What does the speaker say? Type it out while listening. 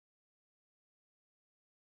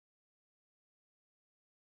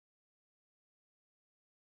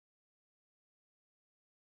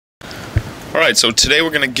Alright, so today we're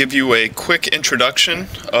going to give you a quick introduction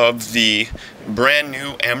of the brand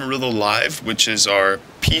new Amaryllo Live, which is our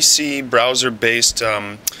PC browser-based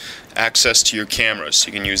access to your camera. So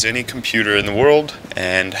you can use any computer in the world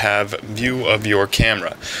and have view of your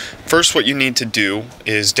camera. First, what you need to do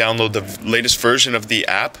is download the latest version of the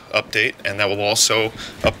app update, and that will also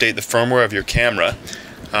update the firmware of your camera.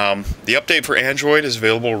 The update for Android is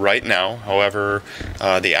available right now. However,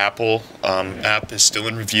 the Apple app is still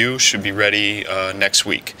in review, should be ready next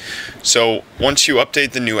week. So once you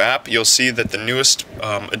update the new app, you'll see that the newest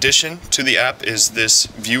addition to the app is this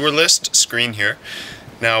viewer list screen here.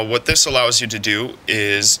 Now what this allows you to do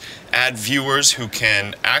is add viewers who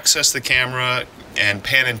can access the camera and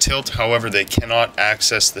pan and tilt, however they cannot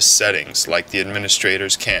access the settings like the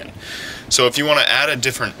administrators can. So if you want to add a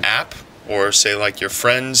different app, or say like your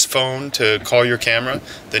friend's phone to call your camera,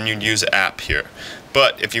 then you'd use app here.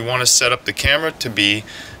 But if you want to set up the camera to be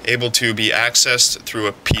able to be accessed through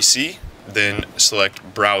a PC, then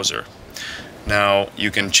select browser. Now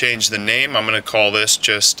you can change the name. I'm going to call this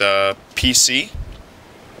just PC,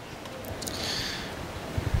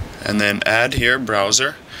 and then add here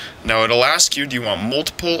browser. Now it'll ask you, do you want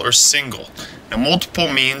multiple or single? Now multiple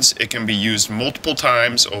means it can be used multiple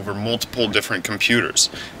times over multiple different computers.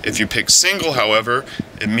 If you pick single, however,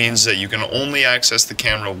 it means that you can only access the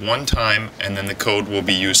camera one time and then the code will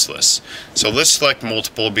be useless. So let's select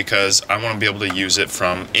multiple because I want to be able to use it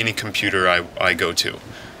from any computer I go to.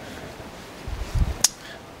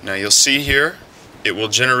 Now you'll see here it will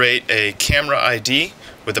generate a camera ID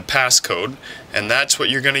with a passcode, and that's what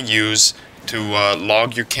you're going to use to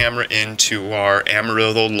log your camera into our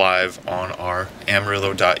Amaryllo Live on our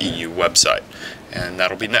Amaryllo.eu website, and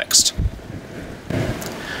that'll be next.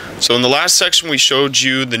 So in the last section we showed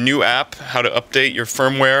you the new app, how to update your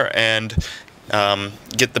firmware and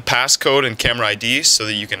get the passcode and camera ID so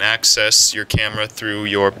that you can access your camera through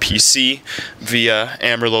your PC via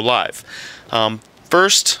Amaryllo Live.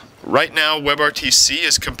 First, right now WebRTC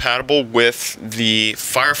is compatible with the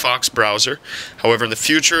Firefox browser. However, in the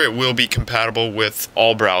future it will be compatible with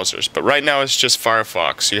all browsers. But right now it's just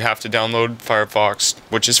Firefox. So you have to download Firefox,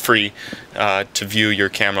 which is free, to view your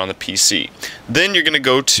camera on the PC. Then you're going to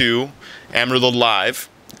go to Amaryllo Live,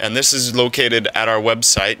 and this is located at our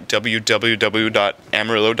website,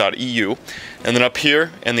 www.amaryllo.eu. And then up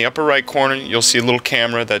here in the upper right corner you'll see a little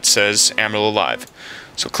camera that says Amaryllo Live.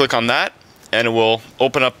 So click on that, and it will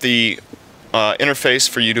open up the interface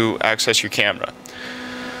for you to access your camera.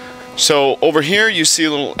 So over here you see a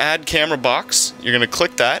little add camera box. You're going to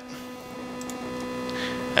click that,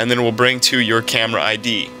 and then it will bring to your camera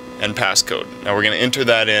ID and passcode. Now we're going to enter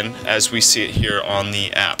that in as we see it here on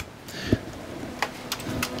the app.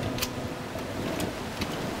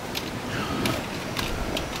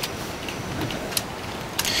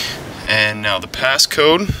 And now the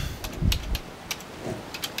passcode,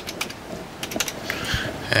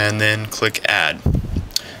 and then click add.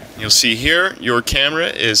 You'll see here your camera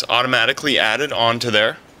is automatically added onto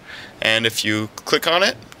there, and if you click on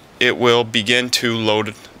it, it will begin to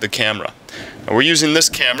load the camera. Now we're using this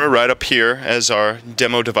camera right up here as our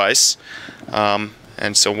demo device, and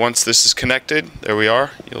so once this is connected, there we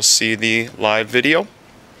are, you'll see the live video.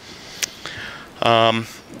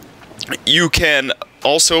 You can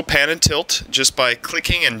also pan and tilt just by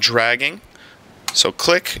clicking and dragging. So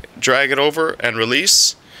click, drag it over, and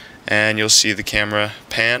release, and you'll see the camera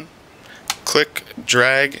pan. Click,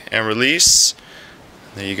 drag, and release.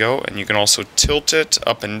 There you go. And you can also tilt it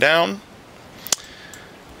up and down.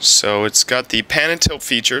 So it's got the pan and tilt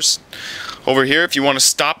features. Over here, if you want to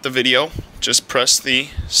stop the video, just press the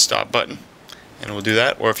stop button, and it will do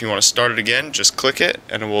that. Or if you want to start it again, just click it,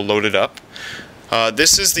 and it will load it up.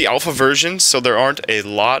 This is the alpha version, so there aren't a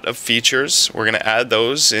lot of features. We're going to add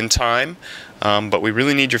those in time. But we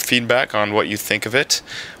really need your feedback on what you think of it.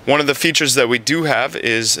 One of the features that we do have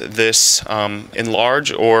is this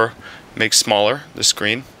enlarge or make smaller the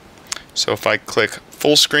screen. So if I click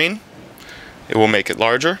full screen, it will make it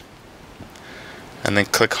larger. And then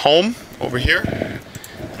click home over here,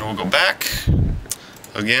 and it will go back.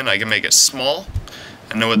 Again, I can make it small.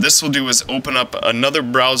 And now what this will do is open up another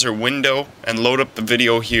browser window and load up the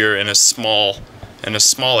video here in a small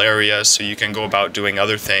area, so you can go about doing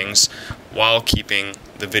other things while keeping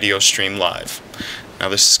the video stream live. Now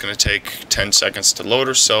this is going to take 10 seconds to load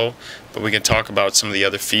or so, but we can talk about some of the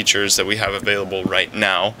other features that we have available right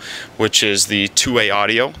now, which is the two-way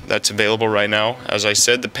audio that's available right now. As I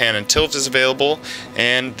said, the pan and tilt is available,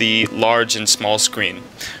 and the large and small screen.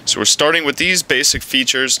 So we're starting with these basic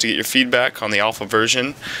features to get your feedback on the alpha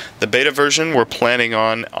version. The beta version, we're planning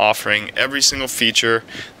on offering every single feature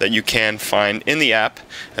that you can find in the app,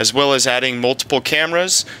 as well as adding multiple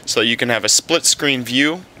cameras so that you can have a split screen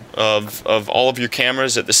view of all of your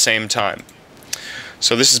cameras at the same time.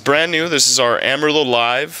 So this is brand new. This is our Amaryllo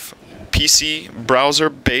Live PC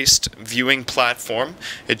browser-based viewing platform.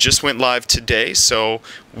 It just went live today, so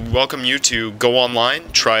we welcome you to go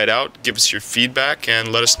online, try it out, give us your feedback,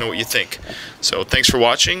 and let us know what you think. So thanks for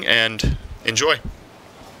watching, and enjoy.